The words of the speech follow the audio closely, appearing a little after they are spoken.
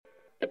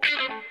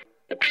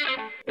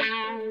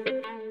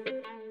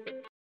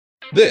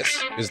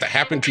This is the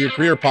Happen to Your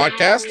Career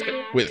podcast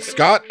with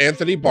Scott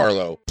Anthony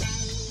Barlow.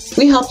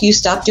 We help you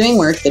stop doing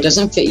work that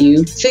doesn't fit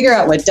you, figure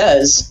out what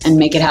does, and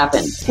make it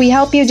happen. We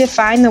help you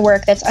define the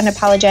work that's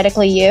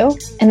unapologetically you,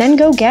 and then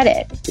go get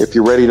it. If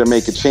you're ready to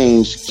make a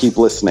change, keep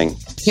listening.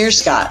 Here's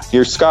Scott.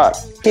 Here's Scott.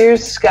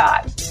 Here's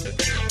Scott.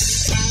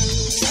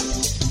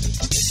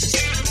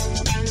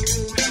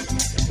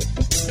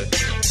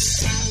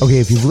 Okay,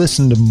 if you've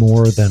listened to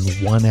more than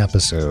one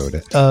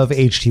episode of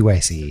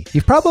HTYC,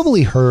 you've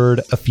probably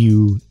heard a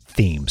few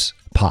themes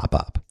pop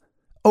up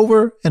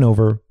over and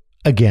over,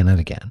 again and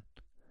again.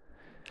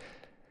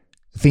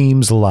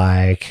 Themes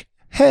like,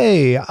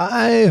 hey,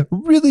 I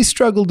really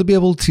struggled to be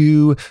able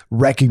to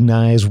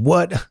recognize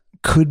what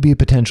could be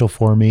potential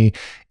for me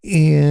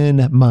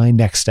in my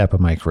next step of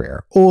my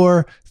career.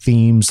 Or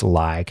themes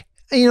like,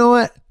 you know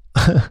what?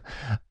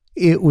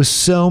 It was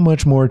so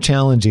much more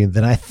challenging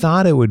than I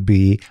thought it would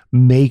be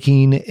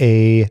making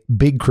a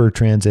big career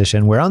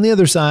transition where on the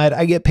other side,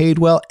 I get paid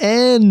well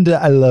and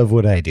I love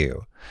what I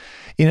do.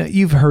 You know,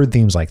 you've heard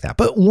themes like that.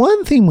 But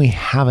one thing we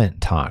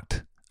haven't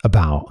talked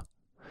about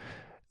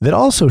that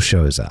also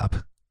shows up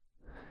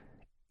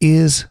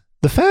is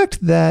the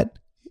fact that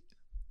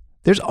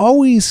there's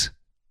always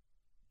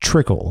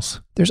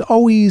trickles. There's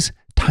always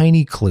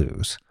tiny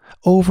clues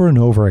over and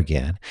over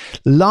again,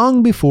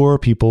 long before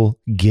people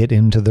get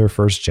into their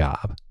first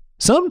job,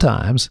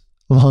 sometimes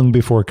long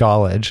before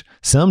college,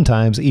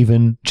 sometimes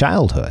even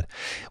childhood.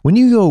 When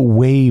you go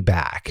way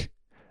back,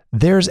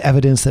 there's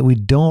evidence that we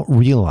don't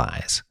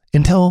realize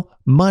until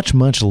much,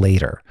 much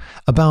later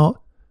about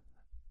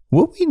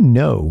what we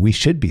know we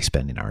should be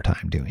spending our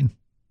time doing.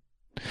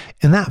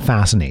 And that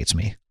fascinates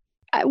me.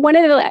 One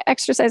of the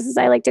exercises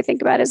I like to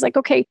think about is like,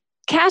 okay,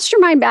 cast your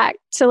mind back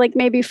to like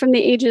maybe from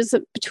the ages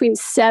of between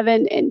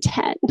 7 and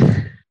 10,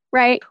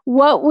 right?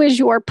 What was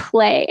your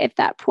play at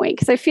that point?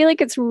 Because I feel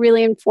like it's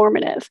really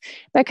informative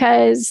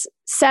because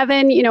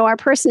 7, you know, our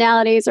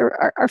personalities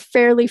are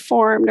fairly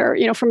formed or,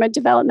 you know, from a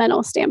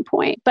developmental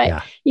standpoint.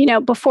 But, you know,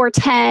 before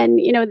 10,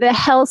 you know, the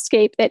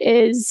hellscape that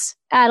is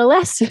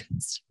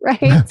adolescence,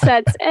 right,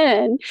 sets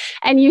in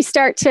and you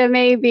start to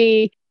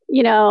maybe,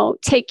 you know,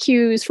 take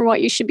cues from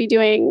what you should be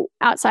doing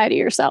outside of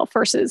yourself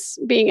versus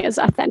being as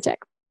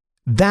authentic.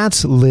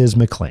 That's Liz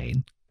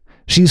McLean.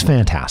 She's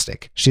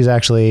fantastic. She's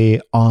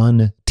actually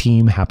on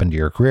Team Happen to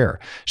Your Career.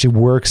 She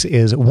works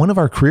as one of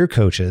our career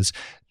coaches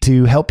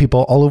to help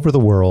people all over the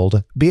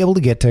world be able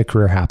to get to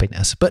career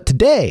happiness. But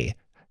today,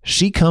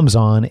 she comes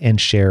on and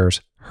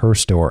shares her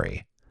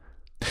story.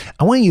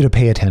 I want you to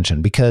pay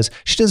attention because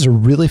she does a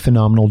really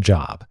phenomenal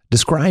job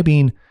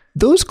describing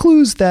those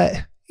clues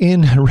that,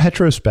 in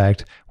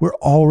retrospect, were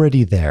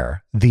already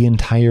there the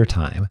entire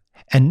time.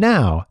 And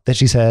now that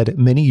she's had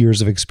many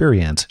years of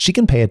experience, she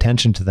can pay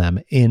attention to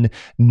them in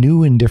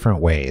new and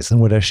different ways than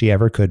what she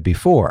ever could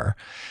before,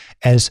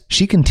 as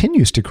she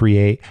continues to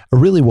create a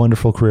really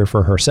wonderful career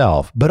for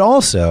herself. But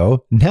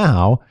also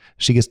now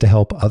she gets to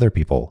help other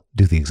people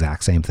do the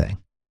exact same thing.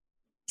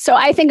 So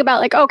I think about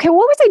like, okay,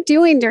 what was I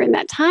doing during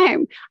that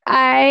time?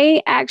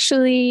 I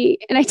actually,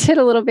 and I did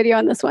a little video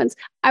on this once,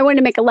 I wanted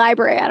to make a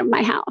library out of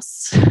my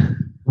house.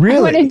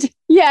 Really?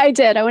 Yeah, I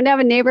did. I wanted to have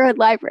a neighborhood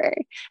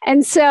library.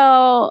 And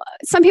so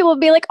some people would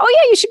be like, oh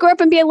yeah, you should grow up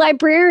and be a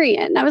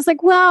librarian. I was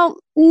like, well,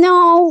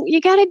 no,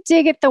 you got to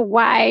dig at the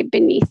why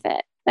beneath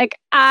it. Like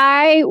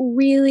I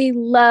really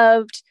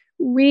loved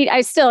I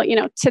still, you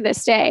know, to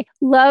this day,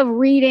 love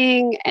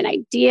reading and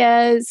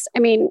ideas. I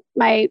mean,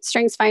 my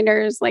Strengths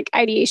Finders, like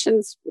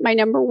ideation's my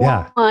number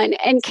one,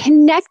 and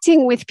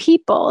connecting with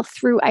people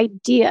through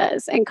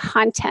ideas and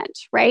content,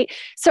 right?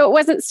 So it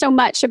wasn't so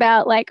much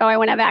about like, oh, I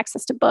want to have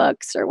access to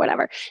books or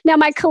whatever. Now,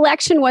 my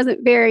collection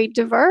wasn't very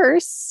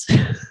diverse.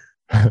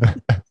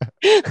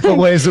 What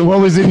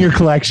was in your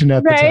collection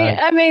at the time?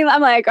 I mean,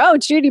 I'm like, oh,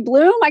 Judy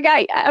Blume,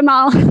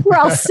 we're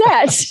all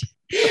set.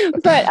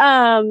 But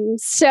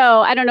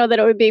so I don't know that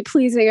it would be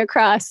pleasing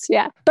across.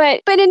 Yeah.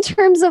 But in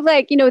terms of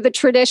like, you know, the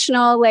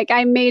traditional, like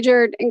I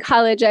majored in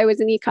college, I was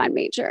an econ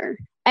major.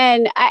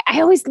 And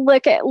I always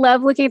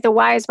love looking at the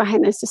whys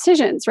behind those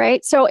decisions,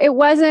 right? So it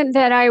wasn't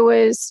that I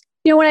was,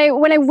 you know,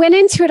 when I went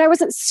into it, I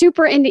wasn't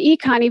super into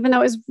econ, even though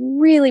it was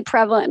really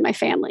prevalent in my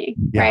family,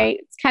 right?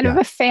 It's kind of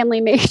a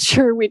family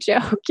major, we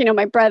joke, you know,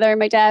 my brother,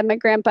 my dad, my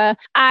grandpa.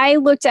 I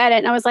looked at it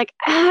and I was like,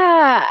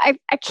 I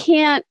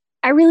can't.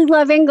 I really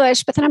love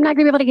English, but then I'm not going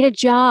to be able to get a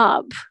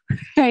job,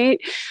 right?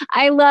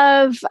 I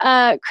love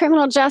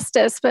criminal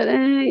justice, but,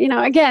 you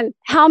know, again,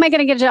 how am I going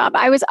to get a job?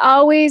 I was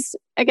always,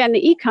 again,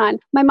 the econ,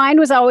 my mind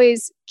was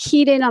always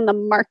keyed in on the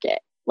market.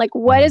 Like,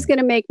 what is going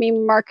to make me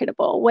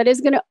marketable? What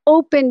is going to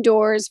open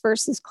doors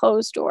versus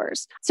close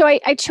doors? So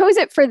I chose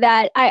it for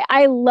that.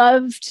 I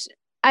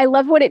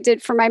loved what it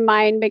did for my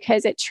mind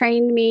because it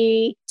trained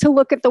me to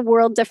look at the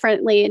world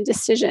differently in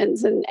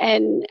decisions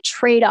and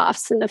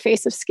trade-offs in the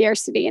face of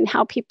scarcity and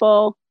how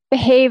people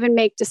behave and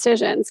make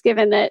decisions,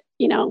 given that,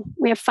 you know,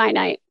 we have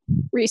finite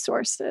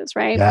resources,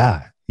 right?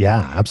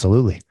 Yeah,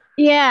 absolutely.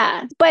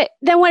 Yeah. But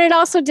then what it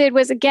also did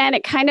was, again,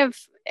 it kind of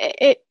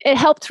it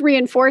helped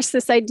reinforce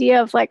this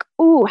idea of like,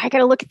 ooh, I got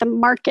to look at the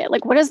market.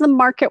 Like, what does the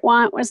market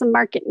want? What does the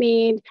market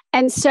need?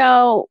 And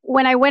so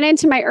when I went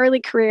into my early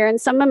career and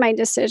some of my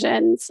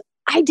decisions,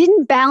 I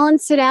didn't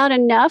balance it out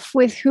enough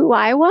with who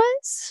I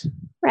was,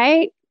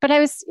 right? But I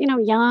was,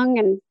 young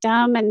and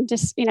dumb and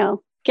just,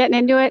 getting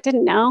into it,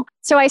 didn't know.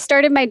 So I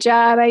started my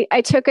job.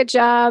 I took a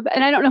job,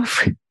 and I don't know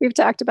if we've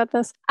talked about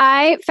this.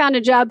 I found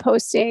a job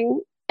posting,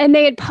 and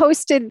they had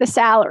posted the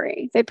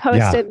salary. They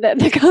posted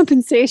the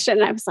compensation.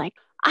 And I was like,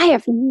 I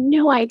have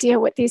no idea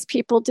what these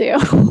people do,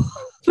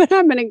 but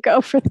I'm going to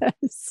go for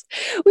this,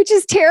 which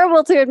is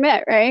terrible to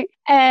admit, right?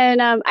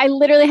 And I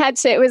literally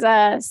it was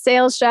a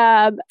sales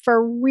job for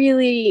a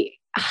really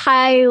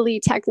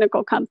highly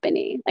technical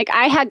company. Like,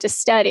 I had to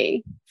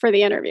study for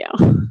the interview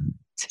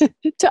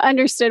to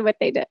understand what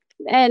they did,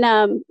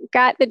 and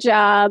got the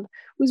job,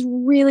 was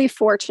really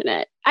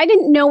fortunate. I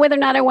didn't know whether or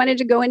not I wanted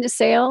to go into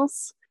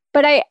sales,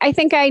 but I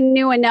think I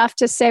knew enough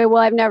to say,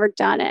 well, I've never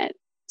done it,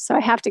 so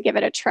I have to give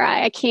it a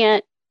try. I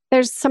can't.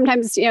 There's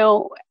sometimes,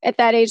 at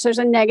that age, there's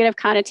a negative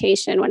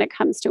connotation when it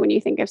comes to when you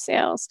think of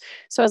sales.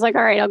 So I was like,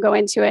 all right, I'll go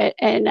into it.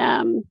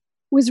 And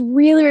was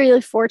really,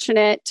 really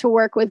fortunate to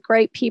work with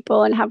great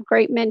people and have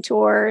great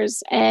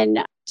mentors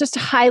and just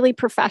highly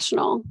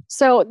professional.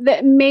 So the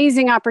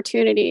amazing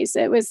opportunities.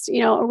 It was,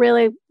 a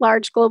really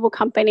large global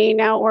company.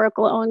 Now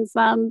Oracle owns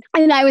them.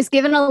 And I was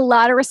given a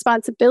lot of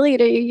responsibility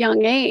at a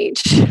young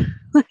age.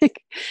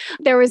 Like,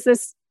 there was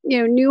this,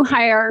 new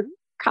hire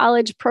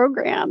college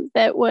program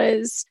that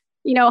was,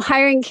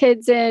 hiring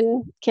kids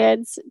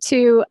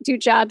to do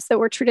jobs that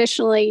were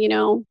traditionally,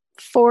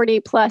 40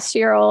 plus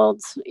year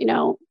olds,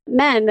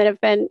 men that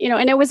have been,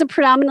 and it was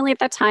predominantly at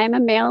that time a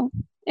male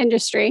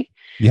industry.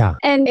 Yeah.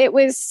 And it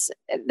was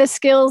the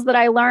skills that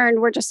I learned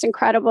were just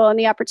incredible, and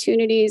the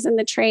opportunities and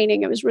the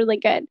training. It was really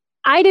good.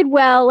 I did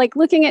well. Like,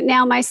 looking at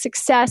now, my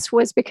success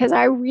was because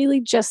I really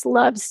just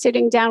loved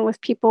sitting down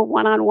with people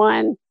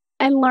one-on-one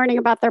and learning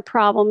about their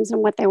problems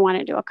and what they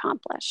wanted to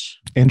accomplish.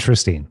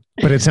 Interesting.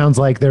 But it sounds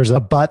like there's a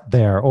but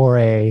there, or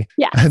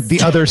the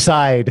other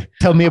side.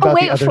 Tell me about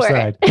the other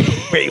side.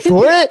 Wait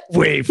for it.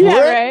 Wait for it.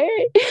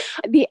 Right?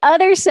 The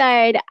other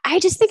side, I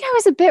just think I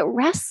was a bit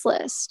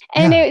restless.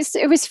 And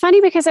it was funny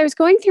because I was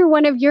going through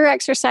one of your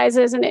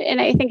exercises, and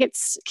I think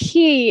it's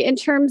key in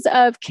terms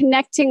of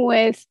connecting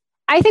with.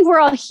 I think we're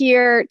all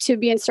here to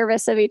be in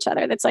service of each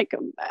other. That's like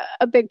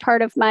a big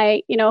part of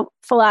my,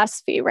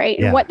 philosophy, right?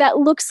 Yeah. And what that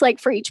looks like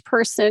for each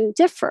person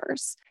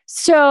differs.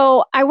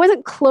 So I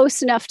wasn't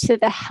close enough to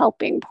the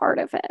helping part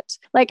of it.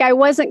 Like, I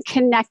wasn't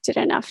connected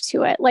enough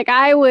to it. Like,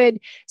 I would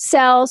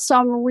sell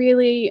some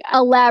really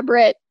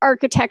elaborate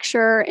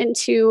architecture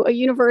into a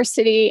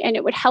university, and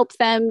it would help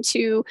them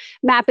to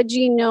map a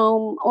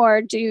genome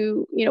or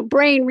do,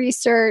 brain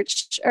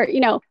research or,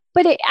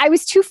 but I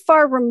was too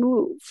far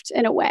removed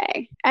in a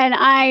way. And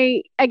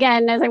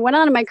again, as I went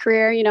on in my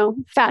career,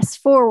 fast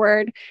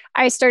forward,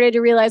 I started to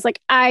realize, like,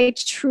 I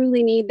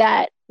truly need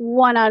that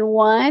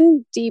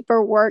one-on-one,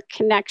 deeper work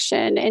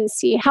connection and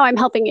see how I'm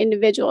helping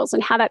individuals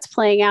and how that's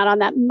playing out on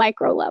that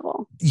micro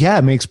level. Yeah,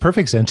 it makes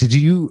perfect sense. Did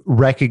you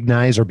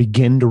recognize or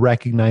begin to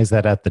recognize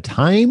that at the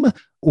time?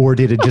 Or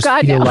did it just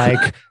feel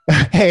like,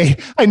 hey,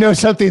 I know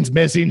something's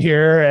missing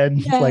here,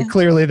 and like,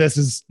 clearly this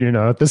is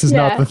not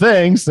the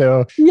thing.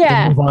 So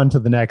we'll move on to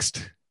the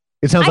next.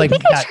 It sounds like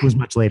that was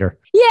much later.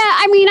 Yeah,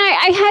 I mean,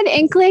 I had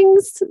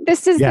inklings.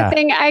 This is the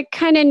thing. I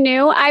kind of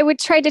knew. I would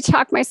try to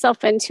talk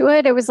myself into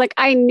it. It was like,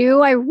 I knew,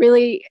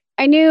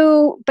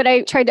 but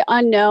I tried to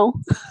unknow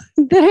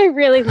that I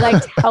really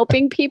liked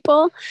helping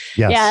people.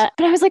 Yes. Yeah.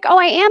 But I was like,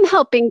 I am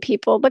helping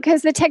people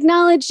because the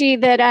technology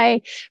that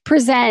I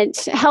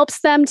present helps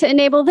them to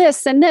enable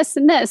this and this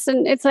and this.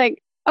 And it's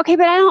like, okay,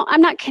 but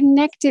I'm not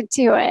connected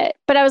to it.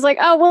 But I was like,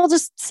 we'll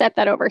just set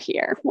that over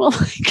here. Well,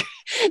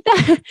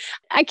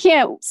 I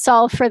can't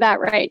solve for that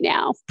right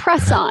now.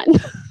 Press on.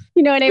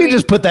 You know what I mean?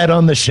 Just put that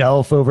on the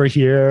shelf over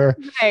here.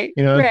 Right.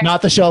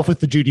 Not the shelf with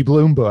the Judy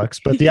Blume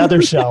books, but the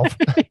other shelf.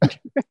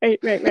 Right.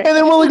 And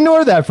then we'll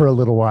ignore that for a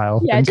little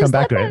while and come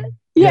back to it.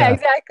 Yeah,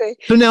 exactly.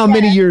 So now,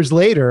 many years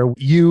later,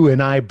 you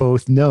and I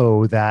both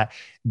know that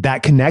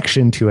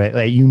connection to it,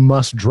 that you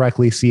must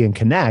directly see and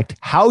connect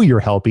how you're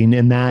helping.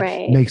 And that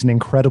makes an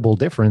incredible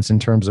difference in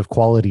terms of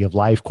quality of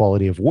life,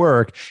 quality of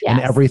work, and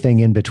everything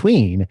in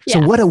between. Yes.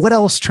 So what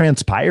else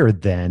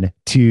transpired then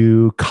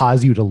to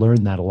cause you to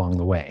learn that along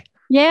the way?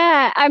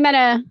 Yeah, I'm going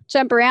to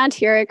jump around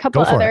here. A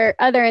couple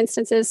other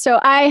instances. So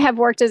I have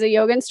worked as a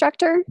yoga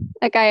instructor.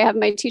 Like, I have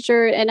my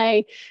teacher and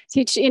I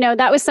teach,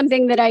 that was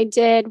something that I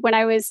did when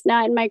I was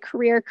not in my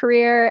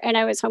career and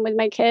I was home with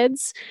my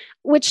kids,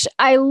 which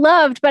I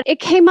loved, but it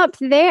came up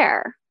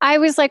there. I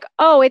was like,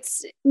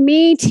 it's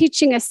me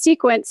teaching a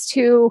sequence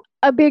to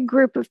a big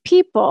group of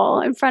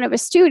people in front of a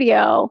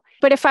studio.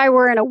 But if I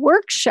were in a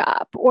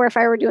workshop or if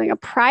I were doing a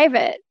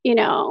private,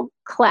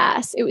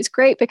 class, it was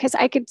great because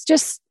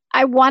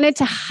I wanted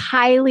to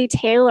highly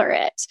tailor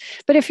it.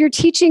 But if you're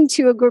teaching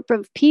to a group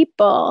of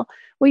people,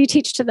 you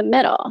teach to the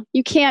middle.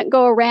 You can't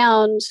go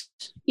around,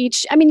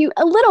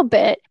 a little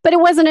bit, but it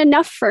wasn't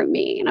enough for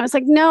me. And I was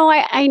like, no,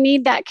 I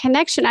need that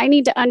connection. I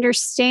need to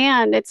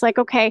understand. It's like,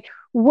 okay,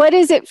 what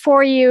is it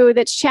for you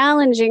that's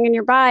challenging in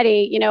your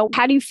body? You know,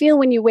 how do you feel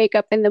when you wake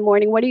up in the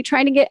morning? What are you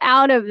trying to get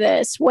out of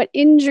this? What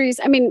injuries?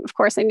 I mean, of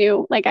course I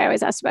knew, like I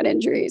always asked about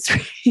injuries,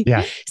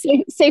 Yeah.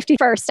 Safety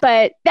first,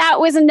 but that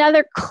was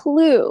another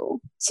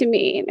clue to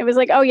me. It was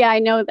like, oh yeah, I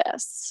know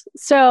this.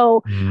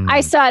 So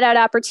I sought out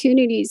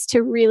opportunities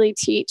to really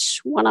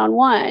teach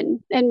one-on-one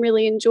and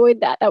really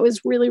enjoyed that. That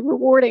was really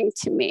rewarding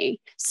to me.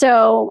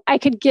 So I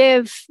could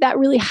give that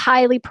really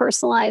highly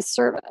personalized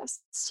service.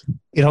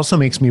 It also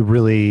makes me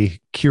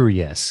really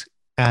curious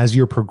as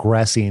you're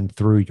progressing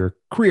through your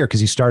career, because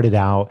you started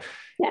out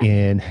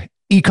in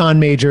econ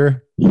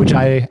major, which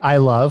I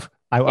love.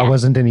 I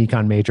wasn't an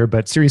econ major,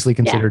 but seriously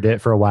considered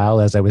it for a while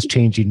as I was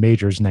changing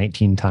majors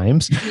 19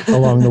 times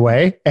along the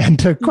way and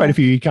took quite a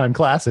few econ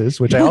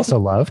classes, which I also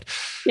loved.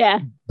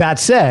 Yeah. That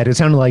said, it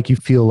sounded like you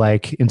feel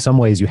like in some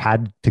ways you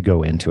had to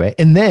go into it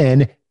and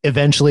then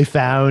eventually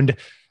found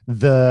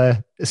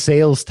the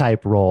sales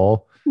type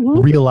role,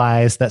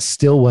 realized that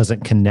still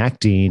wasn't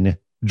connecting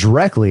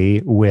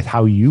directly with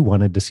how you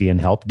wanted to see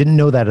and help. Didn't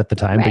know that at the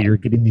time, but you're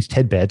getting these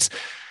tidbits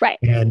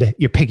and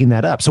you're picking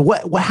that up. So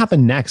what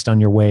happened next on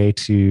your way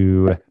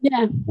to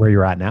where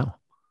you're at now?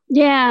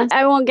 Yeah,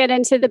 I won't get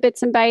into the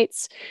bits and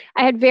bytes.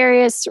 I had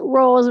various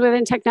roles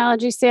within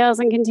technology sales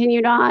and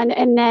continued on.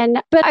 And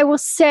then, but I will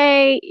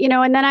say, you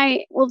know, and then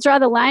I will draw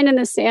the line in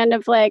the sand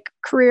of like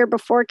career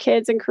before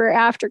kids and career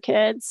after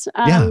kids.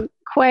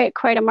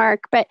 Quite a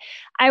mark. But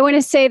I want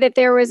to say that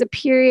there was a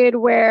period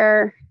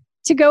where,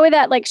 to go with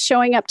that, like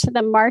showing up to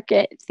the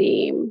market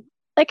theme,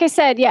 like I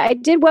said, I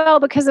did well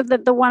because of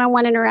the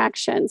one-on-one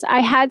interactions. I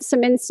had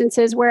some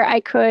instances where I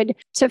could,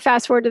 to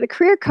fast forward to the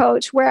career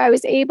coach, where I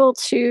was able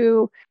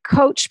to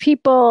coach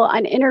people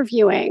on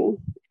interviewing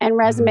and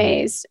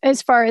resumes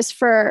as far as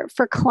for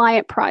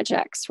client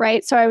projects,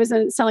 right? So I was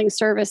selling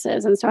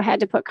services, and so I had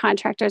to put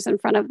contractors in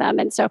front of them.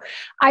 And so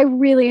I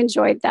really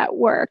enjoyed that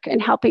work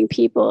and helping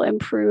people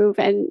improve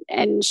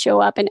and show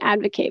up and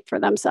advocate for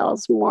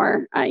themselves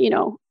more,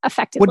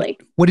 effectively.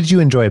 What did you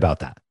enjoy about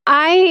that?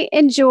 I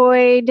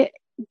enjoyed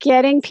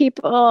getting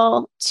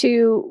people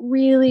to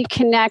really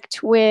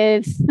connect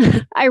with,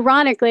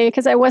 ironically,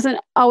 because I wasn't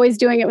always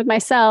doing it with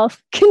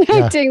myself,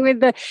 connecting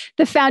with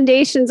the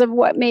foundations of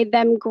what made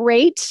them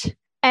great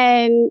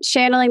and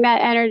channeling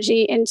that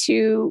energy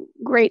into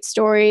great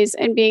stories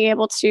and being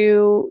able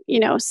to,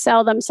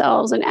 sell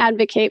themselves and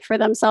advocate for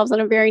themselves in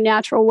a very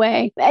natural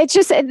way. It's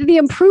just the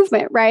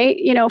improvement, right?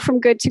 From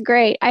good to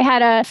great. I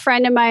had a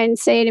friend of mine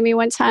say to me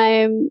one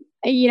time,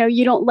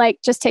 you don't like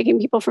just taking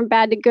people from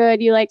bad to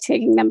good. You like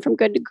taking them from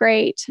good to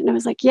great. And I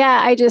was like, yeah,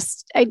 I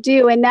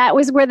do. And that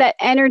was where that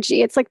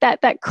energy, it's like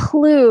that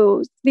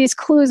clue, these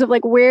clues of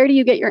like, where do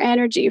you get your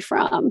energy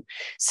from?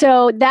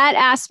 So that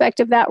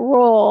aspect of that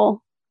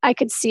role, I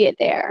could see it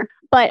there,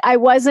 but I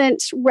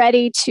wasn't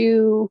ready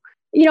to,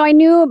 I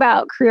knew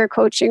about career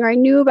coaching, or I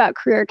knew about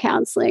career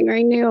counseling, or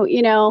I knew,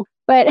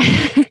 but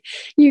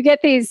you get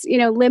these,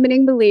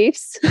 limiting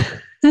beliefs.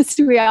 As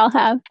we all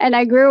have. And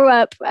I grew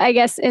up, I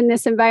guess, in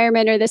this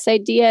environment or this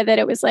idea that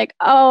it was like,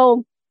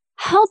 oh,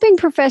 helping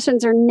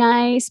professions are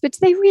nice, but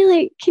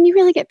can you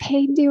really get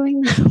paid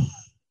doing them?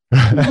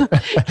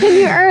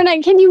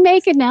 Can you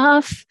make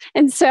enough?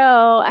 And so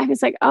I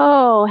was like,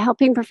 oh,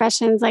 helping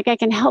professions, like I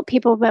can help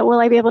people, but will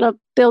I be able to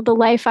build the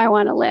life I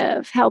want to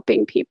live,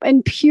 helping people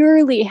and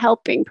purely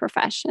helping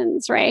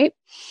professions, right?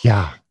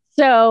 Yeah.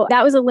 So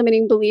that was a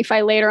limiting belief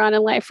I later on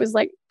in life was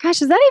like,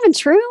 gosh, is that even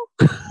true?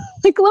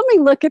 Like, let me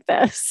look at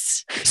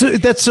this. So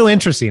that's so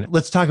interesting.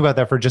 Let's talk about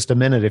that for just a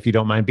minute, if you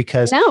don't mind,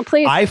 because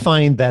please. I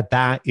find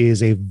that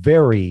is a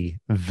very,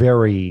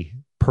 very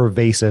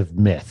pervasive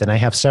myth. And I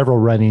have several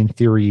running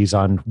theories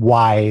on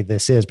why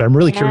this is, but I'm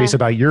really curious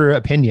about your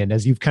opinion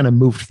as you've kind of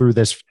moved through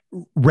this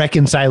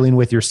reconciling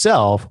with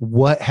yourself.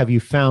 What have you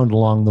found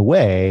along the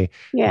way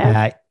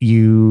that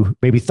you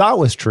maybe thought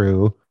was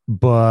true,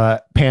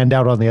 but panned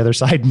out on the other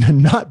side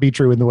and not be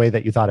true in the way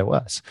that you thought it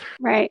was?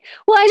 Right.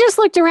 Well, I just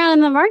looked around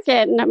in the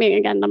market, and I mean,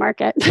 again, the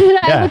market.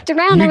 I looked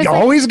around. We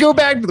always go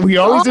back. We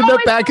always end up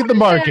back in the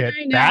market.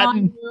 I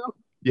know.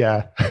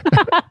 Yeah.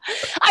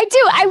 I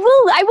do.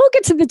 I will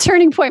get to the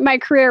turning point in my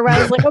career where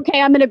I was like,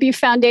 okay, I'm going to be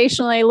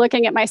foundationally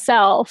looking at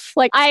myself.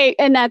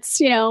 And that's,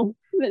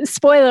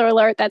 spoiler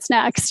alert, that's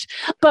next.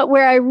 But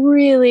where I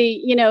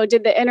really,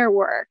 did the inner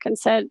work and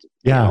said,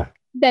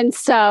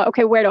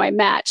 okay, where do I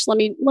match? Let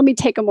me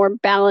take a more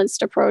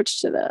balanced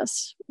approach to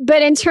this.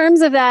 But in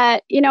terms of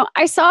that,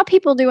 I saw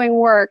people doing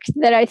work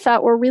that I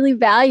thought were really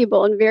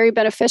valuable and very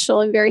beneficial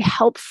and very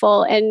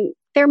helpful, and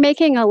they're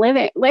making a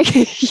living. Like,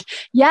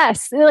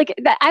 yes, like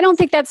that. I don't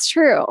think that's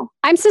true.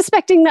 I'm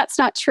suspecting that's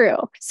not true.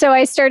 So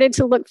I started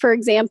to look for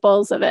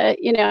examples of it.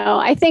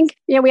 I think,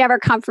 we have our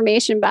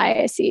confirmation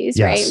biases,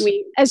 right?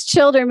 As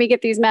children, we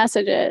get these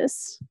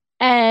messages.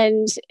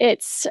 And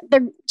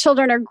the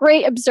children are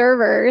great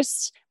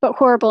observers, but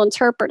horrible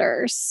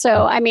interpreters.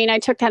 So, I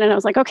took that and I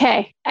was like,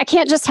 okay, I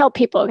can't just help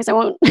people because I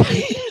won't,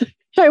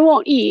 I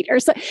won't eat or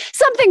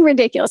something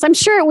ridiculous. I'm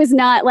sure it was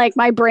not like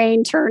my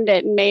brain turned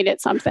it and made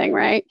it something,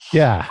 right?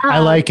 Yeah. I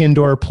like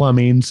indoor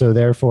plumbing, so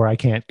therefore I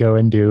can't go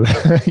and do,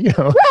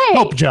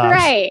 help jobs.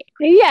 Right.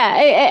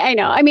 Yeah, I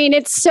know. I mean,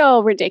 it's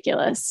so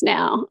ridiculous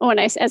now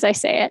as I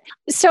say it.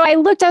 So I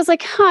looked, I was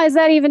like, is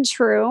that even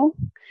true?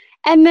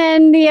 And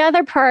then the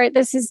other part,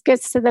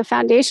 gets to the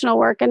foundational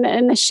work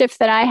and the shift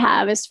that I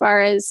have as far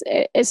as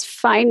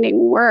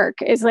finding work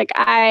is like,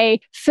 I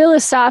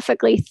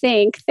philosophically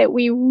think that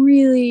we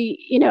really,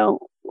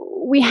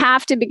 we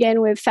have to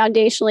begin with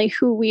foundationally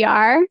who we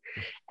are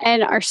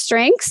and our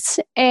strengths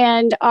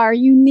and our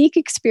unique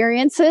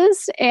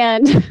experiences.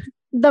 And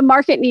the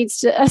market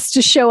needs us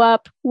to show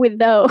up with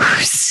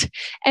those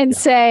and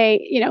say,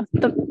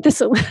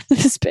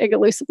 this big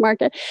elusive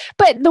market.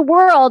 But the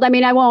world, I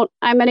mean, I'm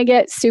going to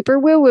get super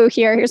woo-woo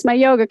here. Here's my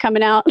yoga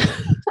coming out.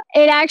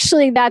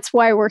 That's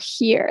why we're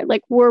here.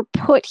 Like we're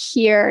put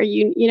here,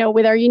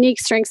 with our unique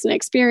strengths and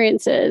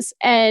experiences,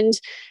 and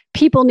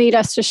people need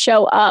us to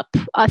show up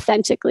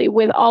authentically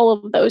with all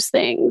of those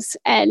things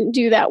and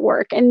do that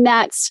work. And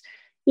that's,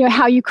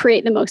 how you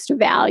create the most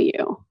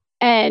value.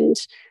 And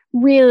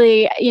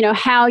really,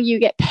 how you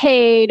get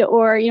paid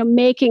or,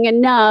 making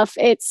enough,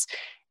 it's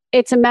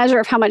a measure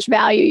of how much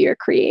value you're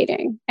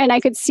creating. And I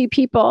could see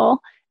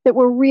people that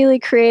were really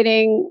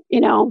creating,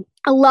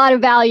 a lot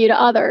of value to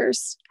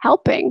others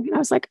helping. And I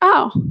was like,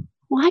 oh,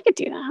 well, I could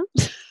do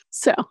that.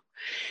 So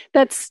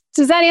does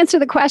that answer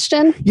the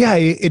question? Yeah,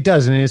 it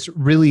does. And it's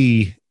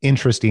really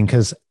interesting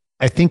because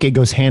I think it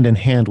goes hand in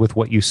hand with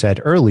what you said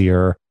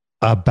earlier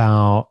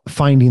about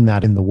finding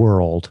that in the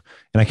world.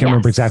 And I can't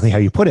remember exactly how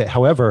you put it.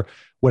 However,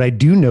 what I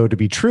do know to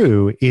be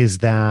true is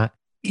that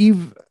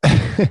even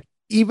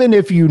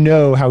if you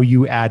know how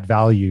you add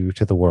value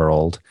to the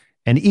world,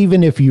 and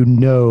even if you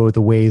know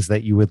the ways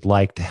that you would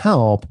like to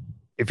help,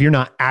 if you're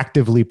not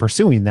actively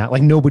pursuing that,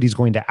 like nobody's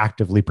going to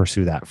actively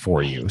pursue that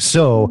for you.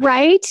 So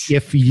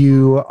if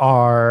you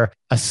are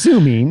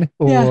assuming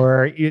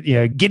or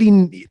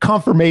getting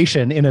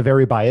confirmation in a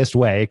very biased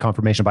way,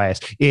 confirmation bias,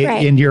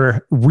 and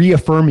you're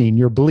reaffirming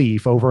your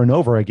belief over and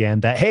over again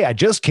that, hey, I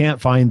just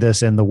can't find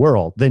this in the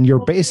world, then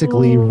you're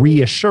basically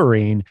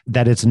reassuring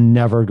that it's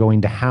never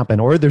going to happen,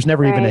 or there's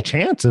never even a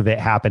chance of it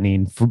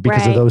happening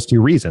because of those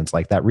two reasons,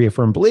 like that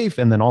reaffirmed belief.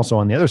 And then also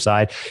on the other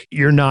side,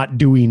 you're not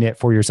doing it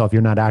for yourself.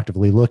 You're not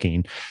actively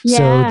looking.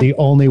 So the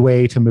only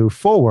way to move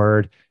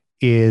forward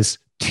is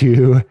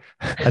to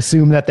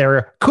assume that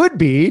there could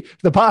be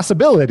the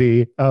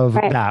possibility of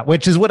that,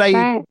 which is what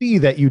I see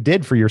that you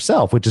did for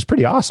yourself, which is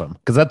pretty awesome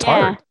because that's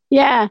hard.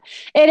 Yeah,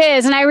 it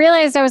is. And I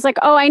realized I was like,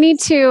 I need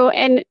to,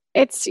 and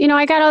it's,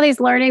 I got all these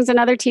learnings and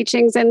other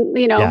teachings and,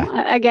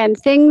 again,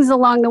 things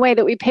along the way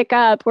that we pick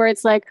up where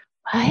it's like,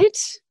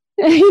 what?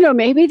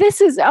 Maybe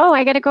this is,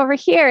 I got to go over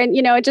here. And,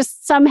 it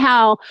just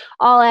somehow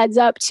all adds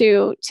up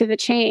to the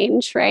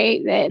change,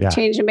 right? The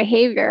change in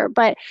behavior.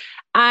 But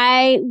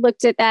I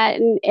looked at that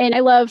and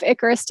I love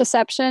Icarus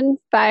Deception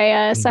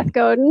by Seth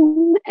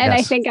Godin. And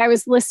I think I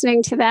was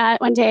listening to that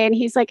one day and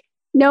he's like,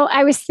 no,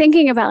 I was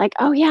thinking about like,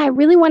 I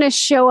really want to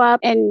show up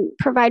and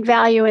provide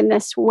value in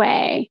this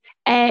way.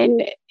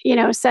 And,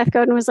 Seth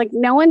Godin was like,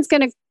 no one's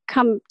going to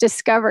come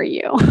discover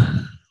you.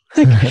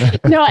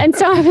 No. And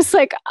so I was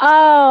like,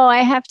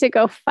 I have to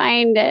go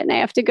find it. And I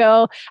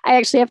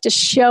actually have to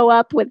show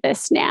up with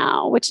this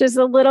now, which is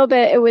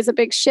it was a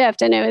big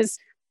shift. And it was,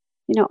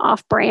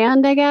 off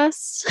brand, I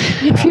guess,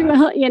 if you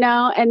will,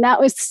 and that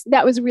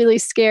was really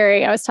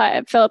scary. I was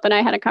Philip and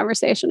I had a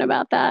conversation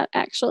about that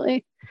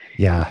actually.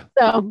 Yeah.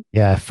 So,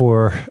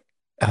 for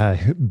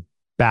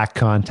back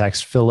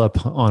context,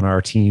 Philip on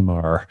our team,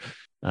 our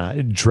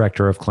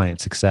director of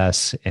client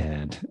success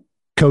and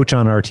coach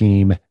on our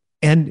team.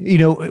 And,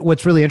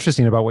 what's really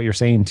interesting about what you're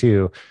saying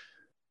too,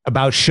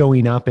 about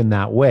showing up in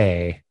that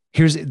way,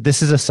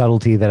 this is a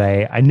subtlety that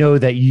I know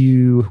that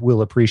you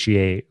will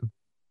appreciate,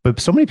 but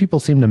so many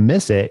people seem to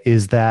miss it,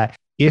 is that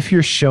if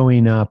you're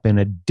showing up in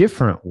a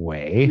different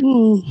way,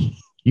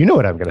 you know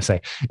what I'm going to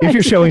say. If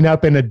you're showing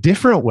up in a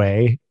different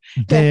way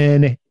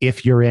than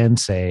if you're in,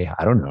 say,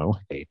 I don't know,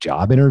 a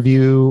job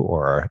interview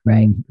or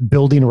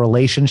building a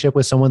relationship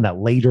with someone that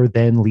later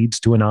then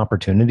leads to an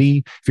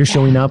opportunity, if you're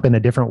showing up in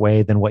a different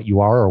way than what you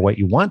are or what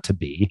you want to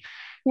be,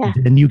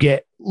 then you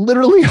get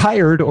literally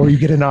hired or you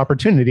get an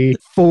opportunity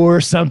for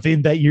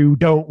something that you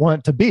don't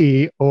want to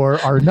be or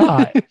are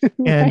not.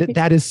 And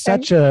that is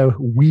such a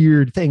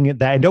weird thing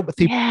that I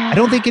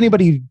don't think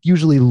anybody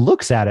usually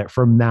looks at it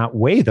from that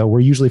way though.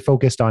 We're usually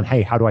focused on,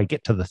 hey, how do I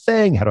get to the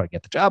thing? How do I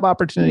get the job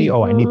opportunity?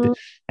 Oh, I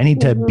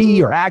need to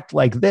be or act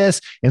like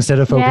this, instead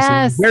of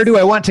focusing, where do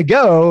I want to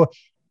go?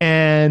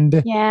 And,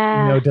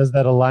 does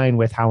that align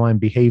with how I'm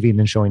behaving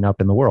and showing up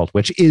in the world,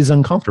 which is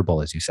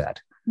uncomfortable, as you said.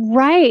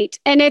 Right.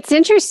 And it's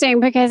interesting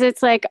because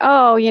it's like,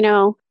 well,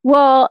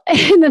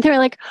 and then they're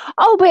like,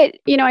 but,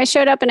 I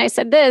showed up and I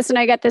said this and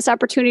I got this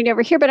opportunity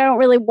over here, but I don't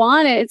really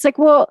want it. It's like,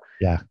 well,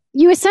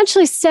 you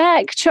essentially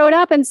showed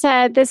up and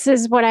said, this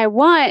is what I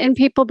want. And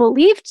people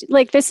believed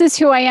like, this is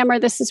who I am, or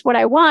this is what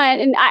I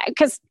want.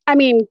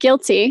 And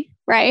guilty.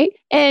 right?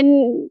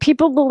 And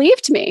people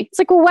believed me. It's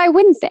like, well, why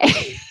wouldn't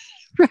they?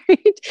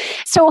 Right?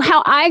 So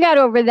how I got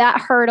over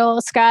that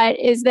hurdle, Scott,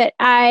 is that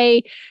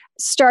I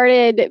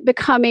started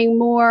becoming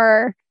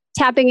more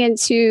tapping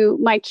into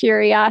my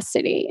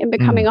curiosity and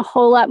becoming a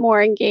whole lot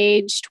more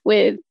engaged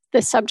with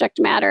the subject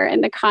matter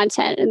and the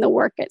content and the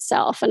work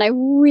itself. And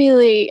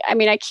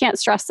I can't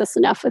stress this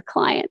enough with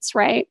clients,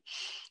 right?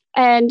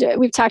 And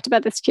we've talked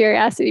about this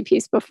curiosity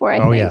piece before, I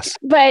think. Yes.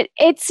 But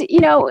it's,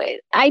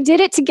 I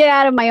did it to get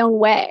out of my own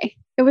way.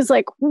 It was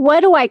like, what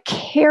do I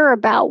care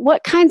about?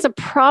 What kinds of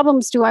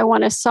problems do I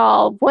want to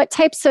solve? What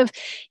types of,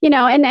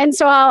 and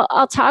so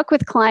I'll talk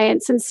with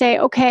clients and say,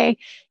 okay,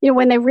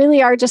 when they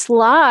really are just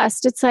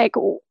lost, it's like,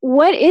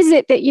 what is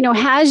it that,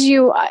 has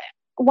you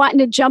wanting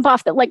to jump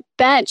off that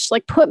bench,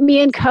 put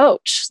me in,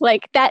 coach,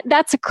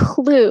 that's a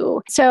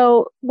clue.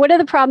 So what are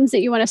the problems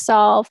that you want to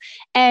solve?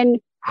 And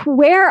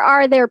where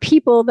are there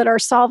people that are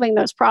solving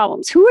those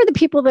problems? Who are the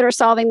people that are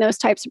solving those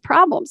types of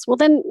problems? Well,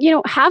 then,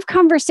 have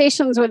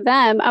conversations with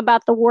them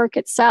about the work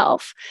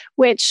itself,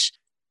 which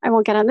I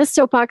won't get on this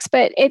soapbox,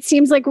 but it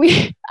seems like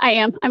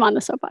I'm on the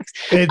soapbox.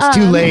 It's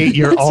too late.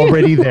 You're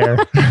already there.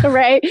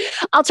 Right.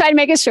 I'll try to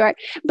make it short,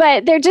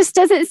 but there just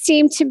doesn't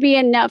seem to be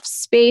enough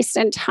space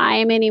and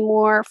time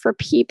anymore for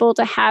people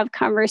to have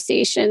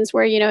conversations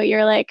where,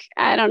 you're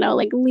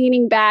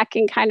leaning back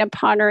and kind of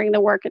pondering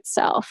the work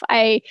itself.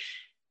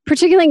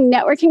 Particularly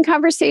networking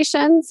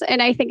conversations.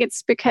 And I think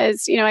it's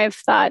because, I have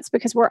thoughts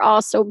because we're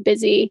all so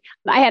busy.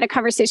 I had a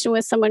conversation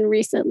with someone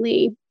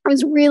recently. I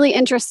was really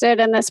interested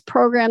in this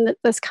program that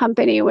this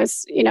company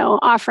was,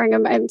 offering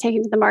and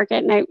taking to the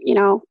market. And I,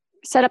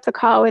 set up the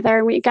call with her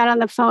and we got on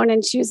the phone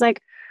and she was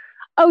like,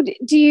 oh,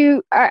 do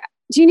you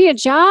need a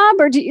job?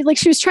 Or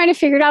she was trying to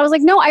figure it out. I was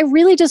like, no, I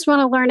really just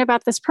want to learn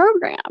about this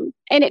program.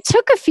 And it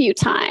took a few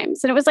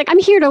times. And it was like, I'm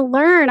here to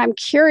learn. I'm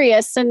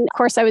curious. And of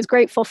course, I was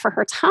grateful for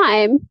her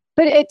time.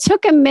 But it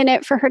took a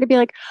minute for her to be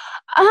like,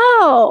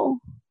 oh,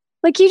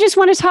 you just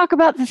want to talk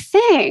about the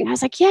thing. I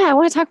was like, yeah, I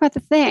want to talk about the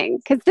thing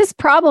because this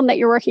problem that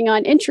you're working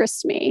on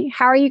interests me.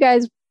 How are you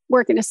guys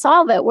working to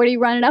solve it? What are you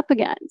running up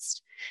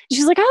against? And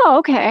she's like, oh,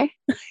 okay.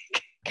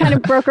 Kind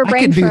of broke her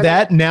brain. I can do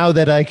that now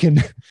that I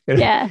can.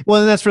 Yeah. Well,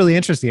 and that's really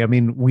interesting. I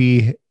mean,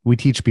 we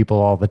teach people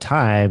all the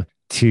time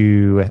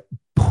to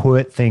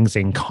put things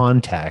in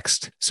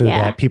context so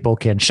that people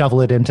can shovel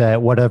it into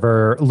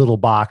whatever little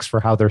box for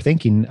how they're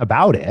thinking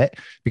about it,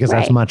 because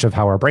that's much of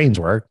how our brains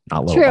work,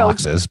 not little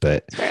boxes,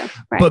 but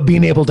but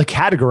being able to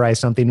categorize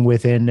something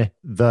within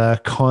the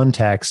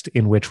context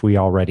in which we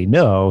already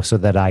know so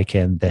that I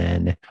can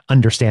then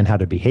understand how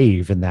to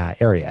behave in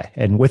that area.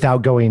 And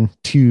without going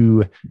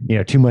too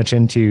much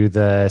into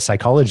the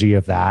psychology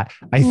of that,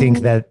 I think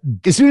that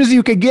as soon as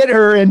you can get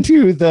her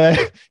into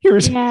the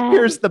here's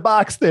the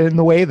box in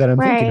the way that I'm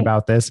thinking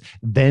about this,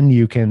 then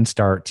you can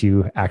start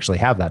to actually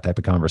have that type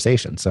of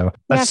conversation. So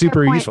that's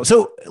super useful.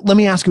 So let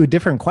me ask you a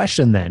different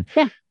question then.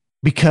 Yeah.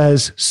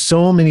 Because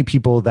so many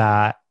people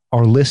that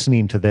are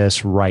listening to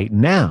this right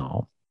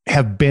now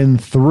have been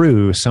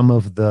through some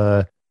of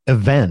the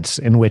events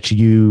in which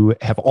you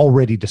have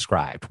already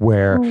described,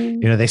 where,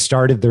 they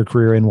started their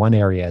career in one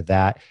area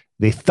that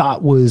they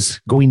thought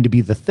was going to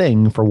be the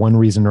thing for one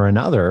reason or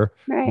another,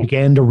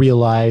 began to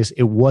realize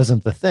it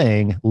wasn't the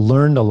thing,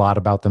 learned a lot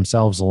about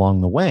themselves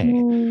along the way.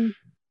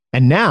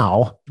 And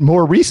now,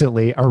 more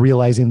recently, are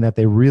realizing that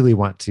they really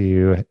want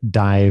to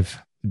dive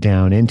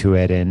down into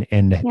it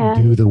and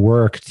do the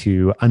work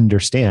to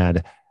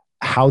understand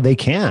how they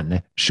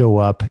can show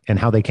up and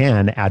how they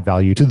can add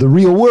value to the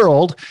real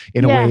world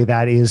in a way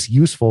that is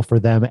useful for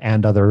them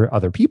and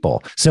other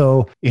people.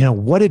 So,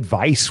 what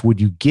advice would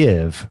you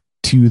give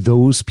to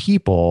those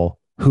people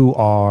who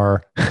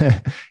are,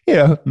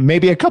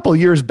 maybe a couple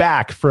years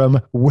back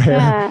from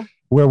where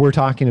we're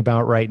talking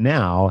about right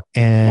now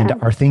and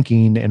are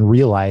thinking and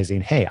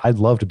realizing, hey, I'd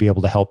love to be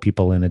able to help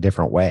people in a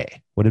different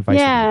way? What advice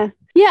would you give?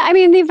 Yeah. I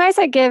mean, the advice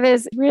I give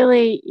is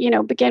really,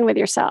 begin with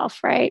yourself,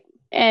 right?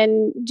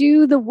 And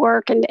do the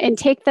work and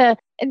take that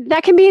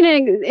can be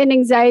an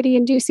anxiety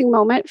inducing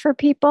moment for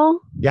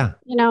people. Yeah.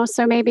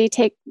 So maybe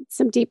take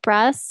some deep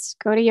breaths,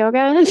 go to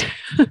yoga,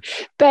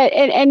 but,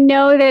 and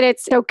know that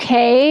it's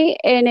okay.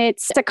 And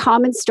it's a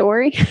common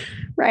story,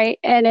 right?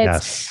 And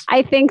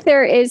I think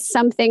there is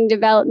something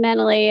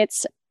developmentally.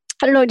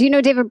 I don't know. Do you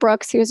know David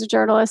Brooks? He was a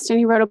journalist and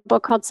he wrote a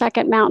book called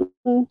Second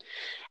Mountain.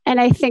 And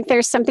I think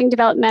there's something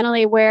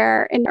developmentally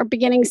where in our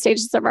beginning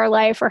stages of our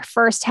life, or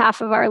first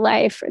half of our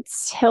life,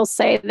 he'll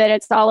say that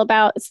it's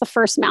the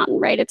first mountain,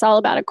 right? It's all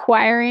about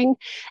acquiring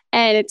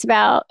and it's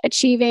about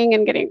achieving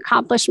and getting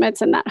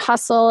accomplishments and that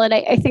hustle. And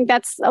I think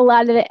that's a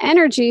lot of the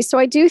energy. So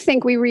I do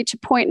think we reach a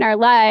point in our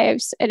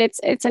lives and it's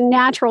a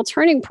natural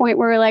turning point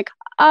where we're like,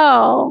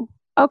 oh,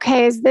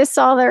 okay, is this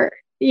all there?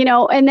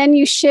 And then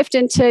you shift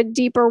into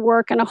deeper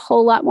work and a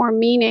whole lot more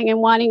meaning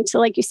and wanting to,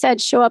 like you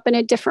said, show up in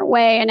a different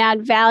way and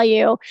add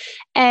value.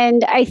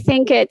 And I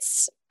think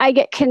I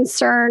get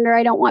concerned, or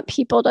I don't want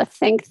people to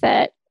think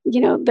that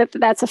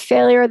that's a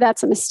failure,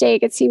 that's a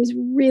mistake. It seems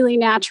really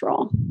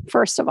natural,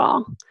 first of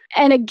all,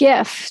 and a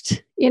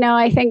gift.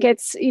 I think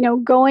it's,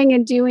 going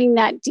and doing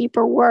that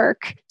deeper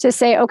work to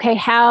say, okay,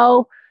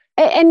 how,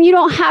 and you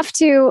don't have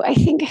to, I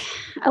think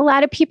a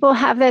lot of people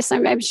have this,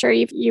 I'm sure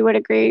you would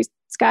agree,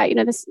 Scott,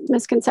 this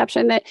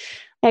misconception that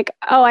like,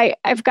 oh,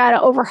 I've got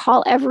to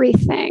overhaul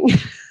everything.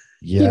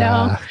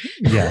 Yeah.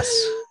 Yes.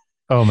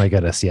 Oh my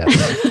goodness. Yes.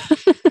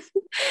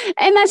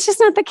 And that's just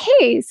not the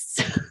case.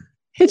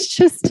 It's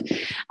just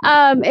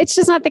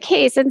not the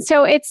case. And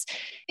so it's,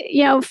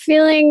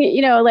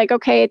 feeling, like,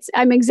 okay,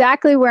 I'm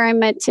exactly where I'm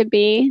meant to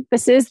be.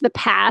 This is the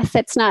path.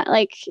 It's not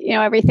like,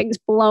 everything's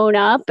blown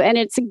up, and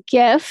it's a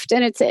gift,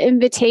 and it's an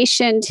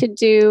invitation to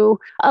do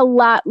a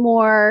lot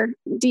more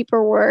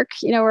deeper work,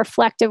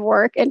 reflective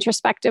work,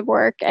 introspective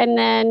work, and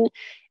then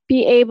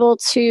be able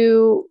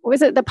to,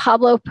 was it the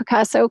Pablo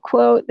Picasso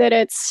quote that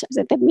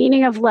the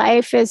meaning of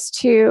life is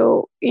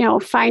to,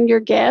 find your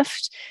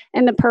gift,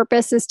 and the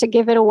purpose is to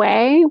give it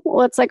away.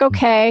 Well, it's like,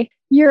 okay,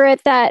 you're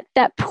at that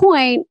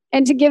point,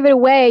 and to give it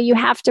away, you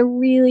have to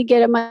really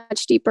get a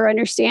much deeper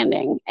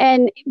understanding.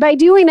 And by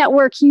doing that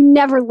work, you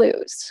never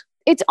lose.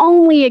 It's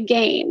only a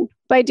gain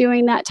by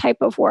doing that type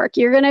of work.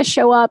 You're going to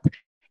show up,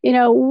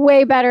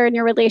 way better in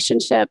your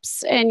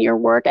relationships and your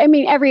work. I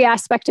mean, every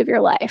aspect of your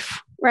life,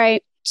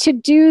 right? To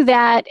do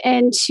that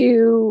and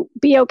to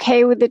be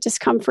okay with the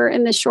discomfort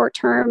in the short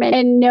term,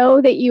 and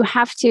know that you're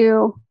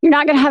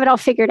not going to have it all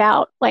figured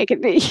out, like,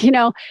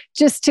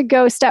 just to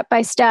go step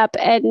by step,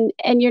 and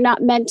you're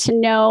not meant to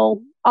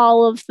know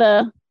all of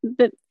the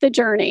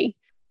journey.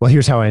 Well,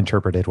 here's how I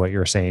interpreted what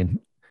you're saying.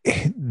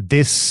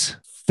 This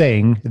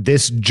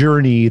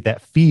journey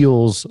that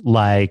feels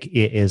like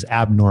it is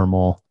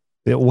abnormal,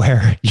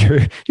 where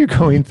you're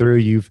going through,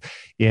 you've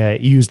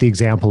used the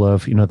example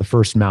of, the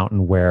first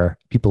mountain where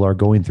people are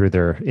going through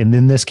and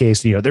in this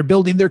case, they're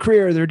building their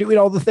career, they're doing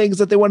all the things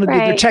that they want to do,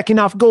 they're checking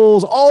off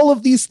goals, all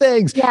of these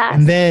things. Yes.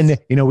 And then,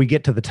 we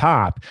get to the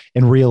top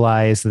and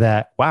realize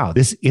that, wow,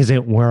 this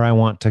isn't where I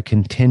want to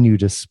continue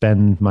to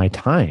spend my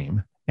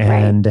time.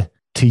 And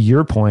to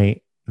your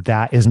point,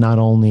 that is not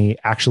only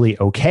actually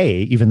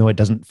okay, even though it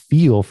doesn't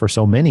feel for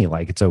so many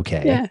like it's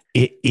okay.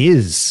 It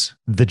is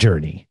the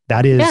journey.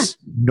 That is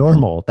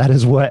normal. That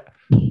is what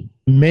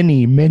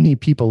many, many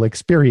people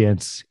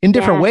experience in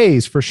different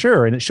ways, for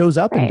sure. And it shows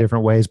up in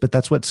different ways, but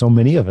that's what so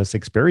many of us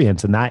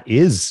experience. And that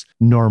is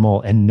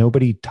normal. And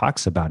nobody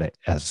talks about it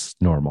as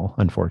normal,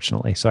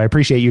 unfortunately. So I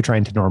appreciate you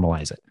trying to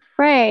normalize it.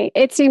 Right.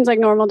 It seems like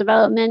normal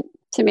development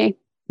to me.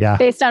 Yeah.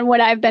 Based on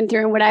what I've been through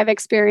and what I've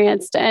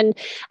experienced. And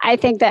I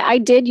think that I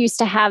did used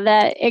to have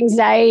that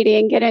anxiety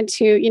and get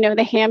into,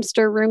 the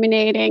hamster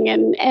ruminating.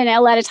 And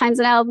a lot of times,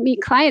 and I'll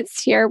meet clients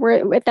here,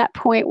 we're at that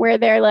point where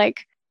they're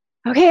like,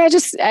 okay,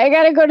 I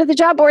got to go to the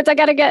job boards. I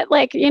got to get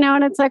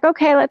and it's like,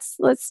 okay,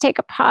 let's take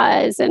a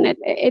pause, and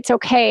it's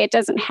okay. It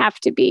doesn't have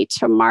to be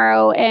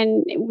tomorrow.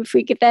 And if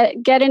we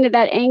get into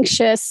that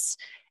anxious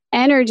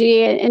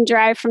energy and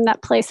drive from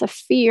that place of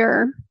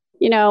fear,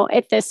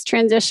 at this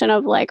transition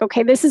of like,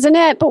 okay, this isn't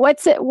it, but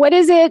what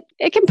is it?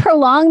 It can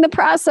prolong the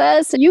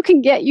process. You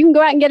can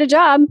go out and get a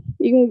job.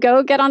 You can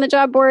go get on the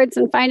job boards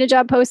and find a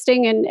job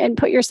posting and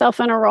put yourself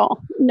in a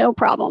role. No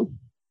problem.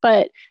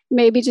 But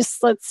maybe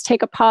just let's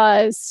take a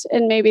pause,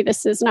 and maybe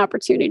this is an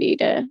opportunity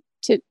to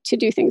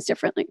do things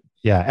differently.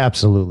 Yeah,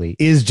 absolutely.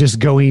 Is just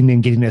going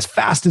and getting as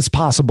fast as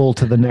possible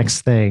to the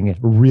next thing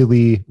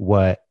really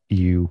what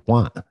you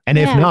want? And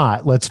if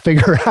not, let's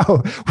figure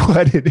out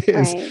what it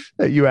is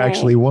that you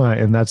actually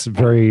want. And that's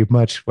very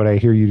much what I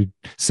hear you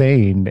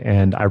saying.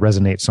 And I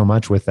resonate so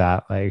much with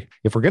that. Like,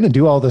 if we're going to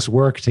do all this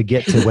work to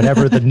get to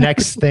whatever the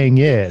next thing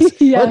is,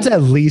 let's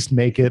at least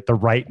make it the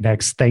right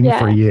next thing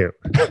for you.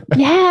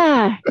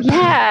 Yeah.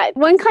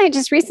 One client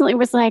just recently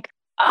was like,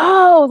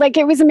 oh, like,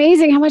 it was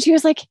amazing how much he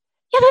was like,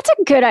 yeah, that's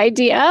a good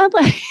idea.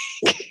 Like,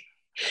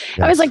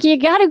 I was like, you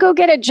got to go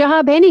get a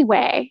job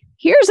anyway.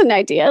 Here's an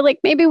idea. Like,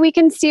 maybe we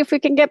can see if we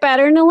can get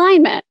better in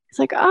alignment. It's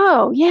like,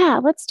 oh yeah,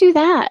 let's do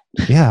that.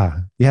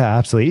 Yeah,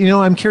 absolutely.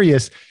 I'm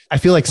curious. I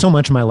feel like so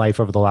much of my life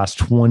over the last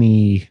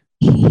 20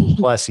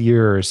 plus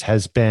years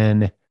has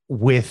been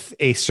with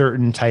a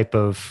certain type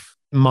of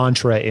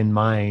mantra in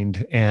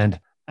mind. And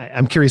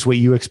I'm curious what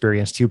you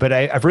experienced too, but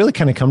I've really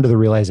kind of come to the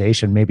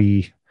realization,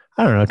 maybe,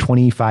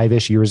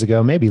 25-ish years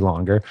ago, maybe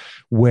longer,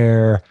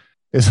 where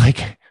it's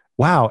like,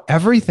 wow,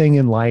 everything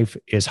in life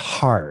is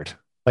hard.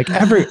 Like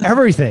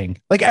everything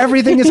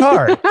is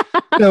hard.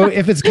 So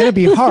if it's going to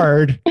be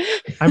hard,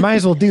 I might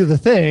as well do the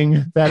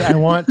thing that I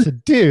want to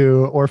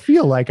do or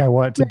feel like I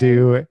want to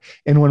do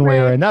in one way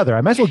or another.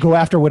 I might as well go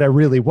after what I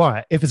really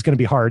want if it's going to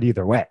be hard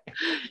either way.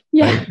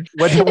 Yeah.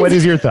 Like, what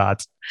is your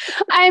thoughts?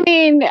 I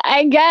mean,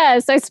 I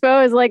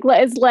suppose, like,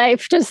 is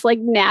life just like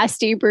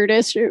nasty,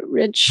 brutish,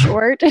 rich,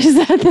 short? Is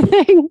that the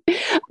thing?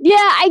 Yeah,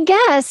 I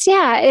guess.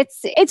 Yeah.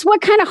 It's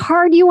what kind of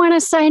hard you want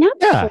to sign up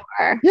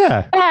for.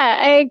 Yeah,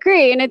 I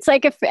agree. And it's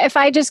like, if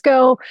I just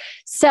go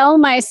sell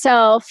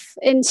myself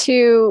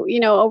into,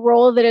 a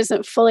role that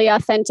isn't fully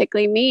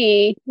authentically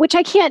me, which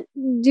I can't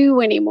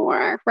do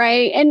anymore.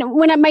 Right. And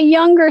when I'm my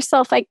younger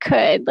self, I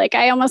could, like,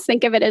 I almost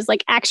think of it as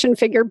like action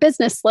figure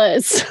business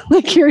Liz,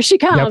 like here she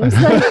comes.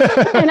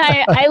 Like, and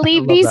I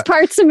leave these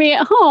parts of me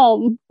at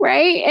home.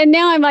 Right. And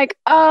now I'm like,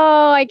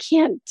 oh, I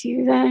can't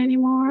do that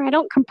anymore. I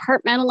don't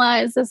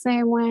compartmentalize the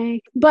same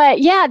way. But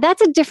yeah,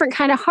 that's a different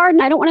kind of hard.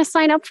 And I don't want to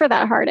sign up for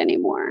that hard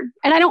anymore.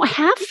 And I don't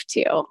have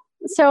to.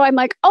 So I'm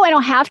like, oh, I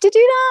don't have to do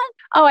that?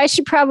 Oh, I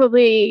should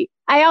probably.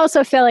 I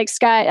also feel like,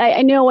 Scott,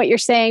 I know what you're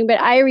saying,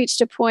 but I reached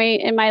a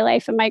point in my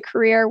life and my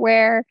career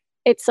where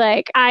it's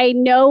like, I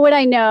know what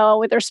I know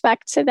with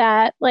respect to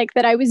that, like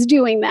that I was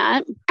doing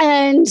that.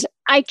 And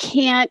I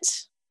can't,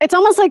 it's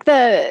almost like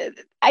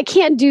I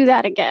can't do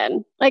that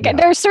again. Like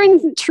there are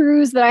certain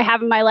truths that I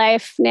have in my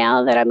life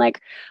now that I'm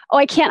like, oh,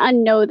 I can't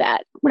unknow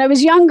that. When I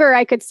was younger,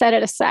 I could set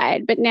it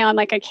aside, but now I'm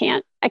like, I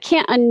can't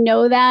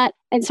unknow that.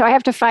 And so I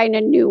have to find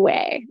a new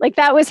way. Like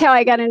that was how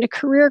I got into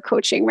career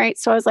coaching, right?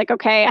 So I was like,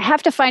 okay, I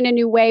have to find a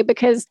new way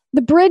because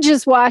the bridge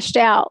is washed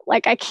out.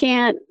 Like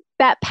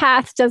that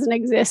path doesn't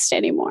exist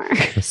anymore.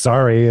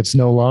 Sorry, it's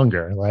no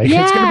longer. Like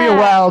it's going to be a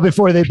while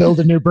before they build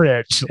a new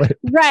bridge.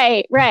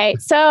 Right.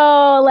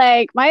 So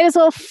like might as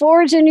well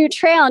forge a new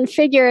trail and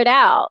figure it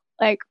out.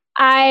 Like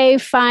I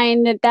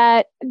find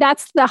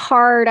that's the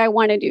hard I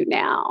want to do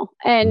now.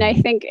 And I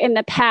think in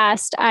the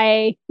past,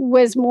 I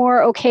was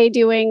more okay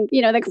doing,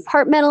 the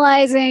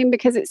compartmentalizing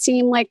because it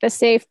seemed like the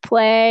safe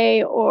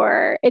play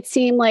or it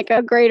seemed like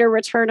a greater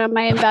return on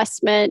my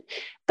investment.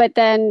 But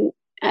then,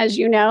 as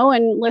you know,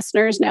 and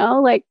listeners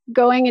know, like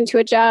going into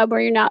a job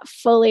where you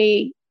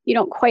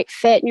don't quite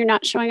fit and you're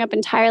not showing up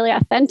entirely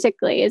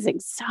authentically is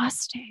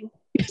exhausting.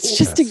 It's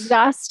just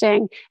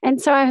exhausting.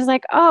 And so I was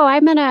like, oh,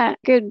 I'm going to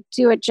go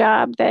do a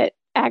job that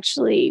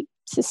actually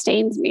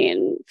sustains me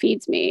and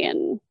feeds me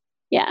and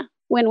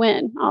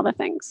win-win, all the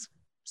things.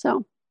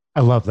 So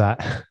I love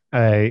that.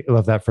 I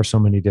love that for so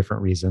many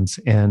different reasons.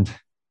 And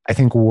I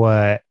think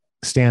what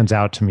stands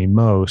out to me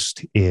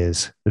most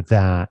is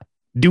that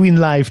doing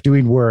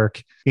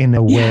work in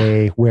a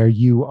way where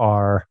you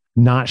are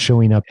not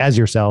showing up as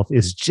yourself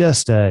is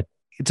just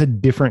it's a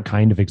different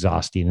kind of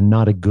exhausting and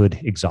not a good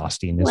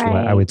exhausting is what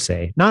I would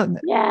say.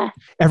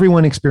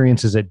 Everyone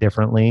experiences it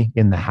differently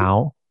in the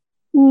how,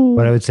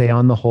 but I would say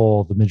on the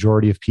whole, the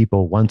majority of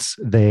people, once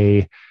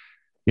they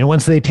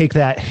take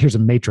that, here's a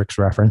Matrix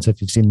reference.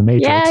 If you've seen the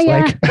Matrix,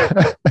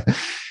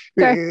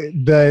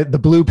 the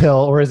blue pill,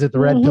 or is it the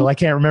red pill? I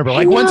can't remember.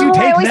 Like once you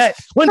take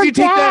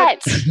that,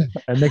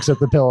 I mix up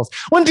the pills.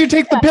 Once you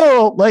take the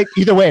pill, like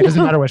either way, it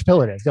doesn't matter which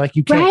pill it is. Like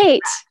you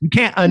can't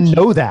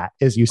unknow that,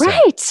 as you said.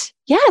 Right.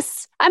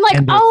 Yes. I'm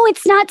like,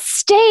 it's not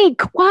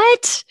steak.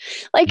 What?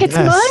 Like it's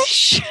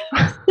mush.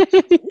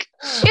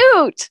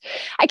 Shoot.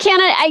 I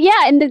can't.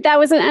 And that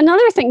was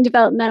another thing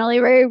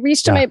developmentally where I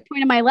reached to my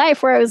point in my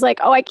life where I was like,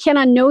 oh, I can't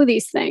unknow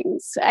these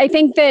things. I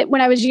think that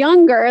when I was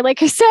younger,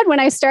 like I said, when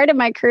I started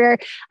my career,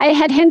 I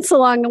had hints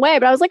along the way,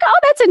 but I was like, oh,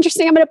 that's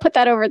interesting. I'm going to put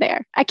that over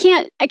there. I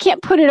can't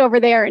put it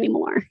over there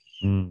anymore.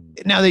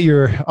 Now that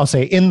you're, I'll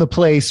say, in the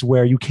place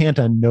where you can't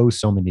unknow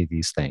so many of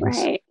these things,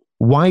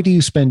 why do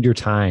you spend your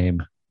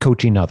time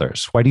coaching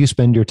others? Why do you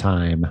spend your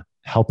time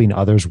helping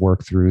others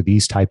work through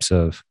these types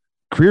of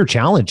career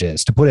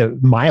challenges, to put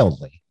it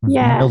mildly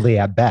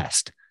at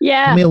best?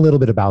 Tell me a little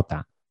bit about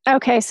that.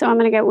 Okay, so I'm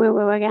going to get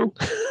woo-woo again.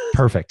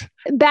 Perfect.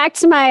 Back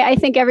to I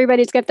think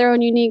everybody's got their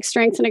own unique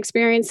strengths and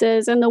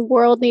experiences, and the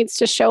world needs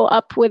to show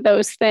up with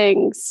those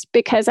things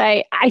because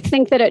I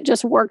think that it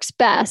just works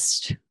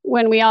best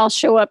when we all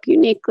show up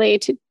uniquely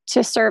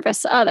to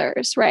service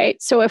others,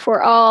 right? So if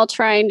we're all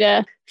trying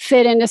to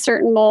fit into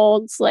certain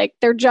molds, like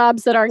there are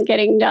jobs that aren't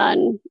getting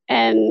done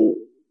and,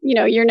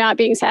 you're not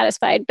being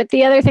satisfied. But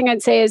the other thing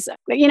I'd say is,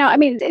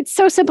 it's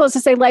so simple as to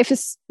say life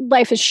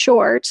is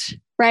short,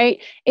 right?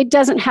 It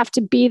doesn't have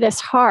to be this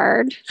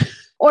hard.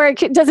 Or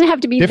it doesn't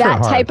have to be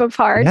that type of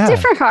hard.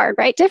 Different hard,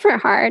 right?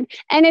 Different hard.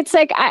 And it's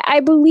like,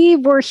 I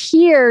believe we're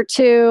here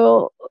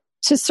to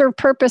serve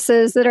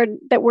purposes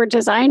that we're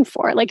designed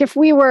for. Like if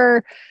we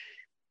were,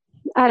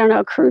 I don't know,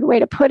 a crude way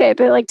to put it,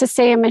 but like to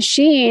say a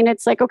machine,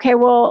 it's like, okay,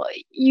 well,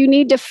 you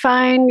need to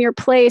find your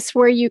place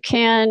where you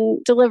can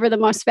deliver the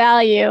most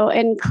value.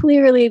 And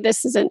clearly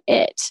this isn't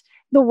it.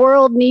 The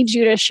world needs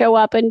you to show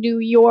up and do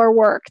your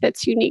work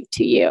that's unique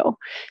to you.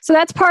 So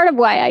that's part of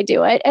why I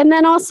do it. And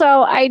then also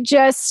I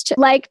just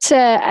like to,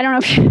 I don't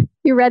know if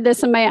you read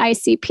this in my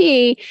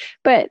ICP,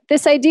 but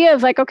this idea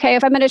of like, okay,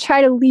 if I'm going to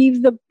try to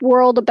leave the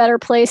world a better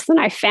place than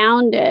I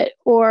found it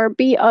or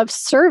be of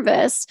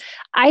service,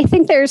 I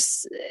think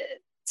there's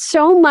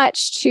so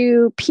much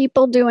to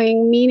people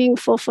doing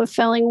meaningful,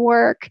 fulfilling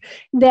work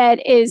that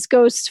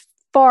goes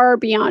far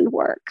beyond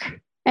work.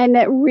 And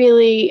that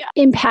really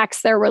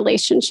impacts their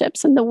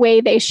relationships and the way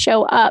they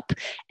show up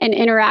and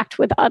interact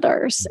with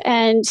others.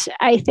 And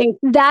I think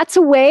that's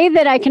a way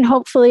that I can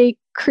hopefully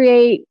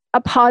create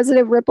a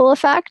positive ripple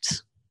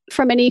effect.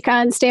 From an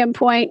econ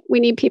standpoint, we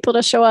need people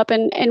to show up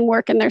and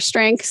work in their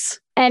strengths.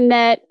 And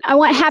that I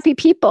want happy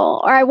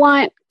people, or I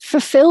want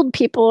fulfilled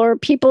people, or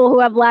people who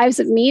have lives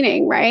of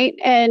meaning, right?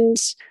 And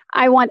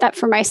I want that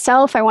for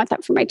myself. I want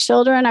that for my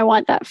children. I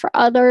want that for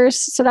others.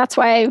 So that's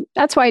why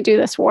I do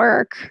this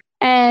work.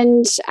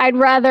 And I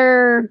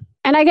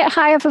get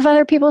high off of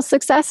other people's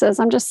successes.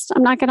 I'm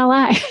not going to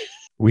lie.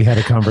 We had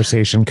a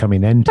conversation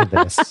coming into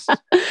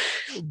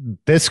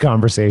this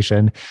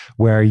conversation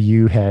where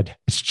you had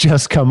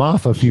just come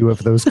off a few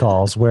of those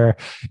calls where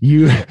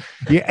and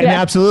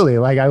absolutely,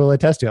 like I will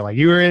attest to it, like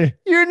you're in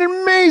an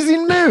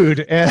amazing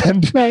mood,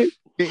 and right.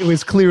 It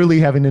was clearly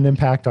having an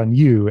impact on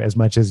you as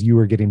much as you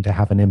were getting to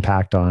have an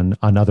impact on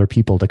other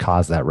people to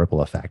cause that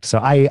ripple effect. So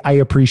I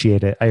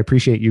appreciate it. I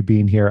appreciate you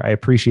being here. I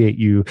appreciate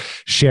you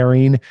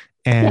sharing,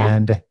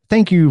 and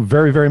thank you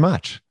very, very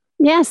much.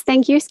 Yes.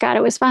 Thank you, Scott.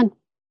 It was fun.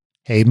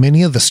 Hey,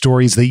 many of the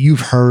stories that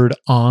you've heard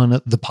on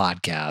the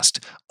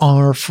podcast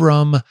are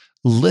from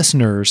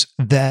listeners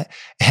that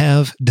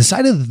have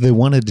decided that they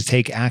wanted to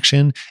take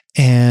action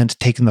and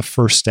taken the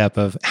first step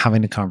of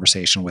having a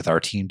conversation with our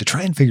team to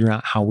try and figure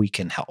out how we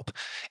can help.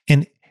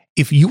 And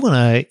if you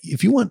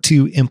want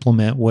to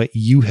implement what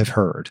you have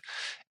heard,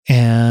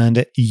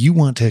 and you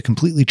want to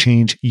completely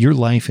change your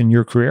life and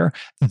your career,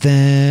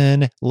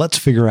 then let's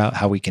figure out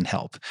how we can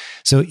help.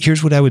 So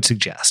here's what I would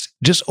suggest.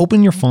 Just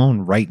open your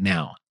phone right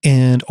now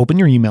and open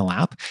your email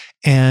app.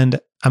 And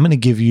I'm going to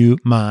give you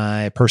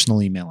my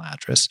personal email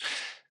address,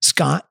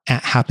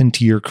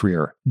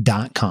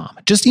 scott@happentoyourcareer.com.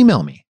 Just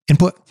email me and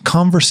put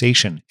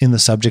conversation in the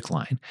subject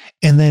line.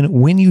 And then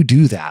when you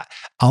do that,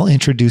 I'll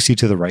introduce you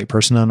to the right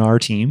person on our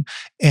team,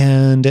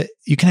 and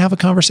you can have a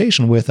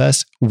conversation with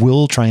us.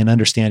 We'll try and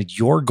understand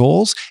your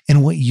goals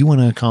and what you want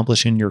to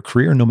accomplish in your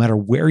career, no matter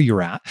where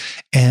you're at.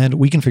 And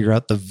we can figure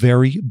out the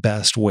very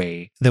best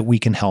way that we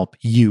can help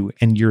you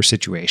and your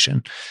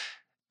situation.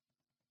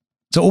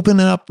 So open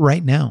it up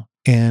right now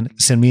and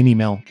send me an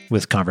email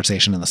with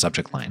conversation in the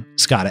subject line,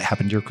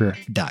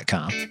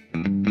 scott@happentoyourcareer.com.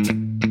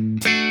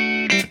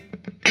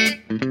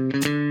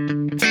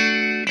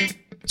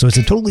 So it's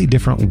a totally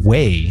different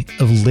way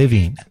of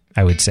living,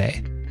 I would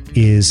say,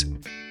 is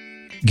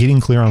getting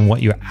clear on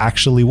what you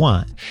actually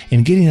want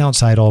and getting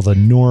outside all the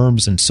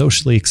norms and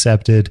socially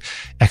accepted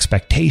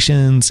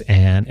expectations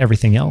and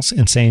everything else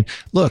and saying,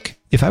 look,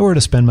 if I were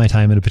to spend my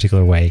time in a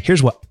particular way,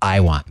 here's what I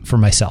want for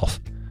myself.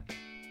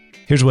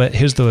 Here's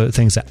the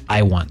things that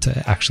I want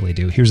to actually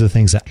do. Here's the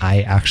things that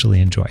I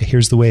actually enjoy.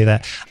 Here's the way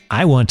that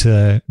I want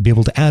to be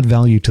able to add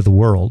value to the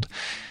world.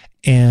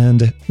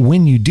 And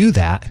when you do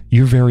that,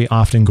 you're very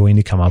often going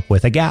to come up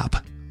with a gap.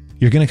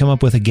 You're going to come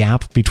up with a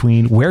gap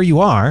between where you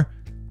are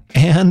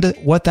and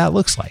what that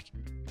looks like.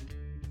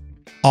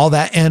 All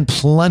that and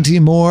plenty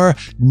more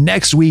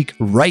next week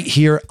right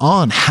here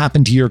on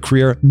Happen to Your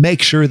Career.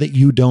 Make sure that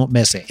you don't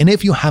miss it. And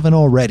if you haven't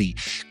already,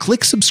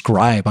 click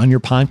subscribe on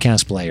your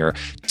podcast player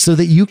so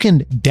that you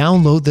can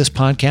download this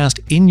podcast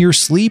in your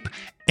sleep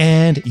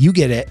and you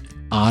get it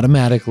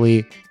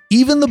automatically,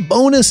 even the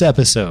bonus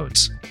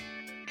episodes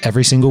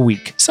every single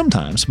week,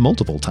 sometimes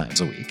multiple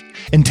times a week.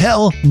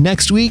 Until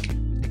next week,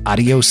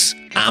 adios.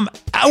 I'm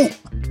out.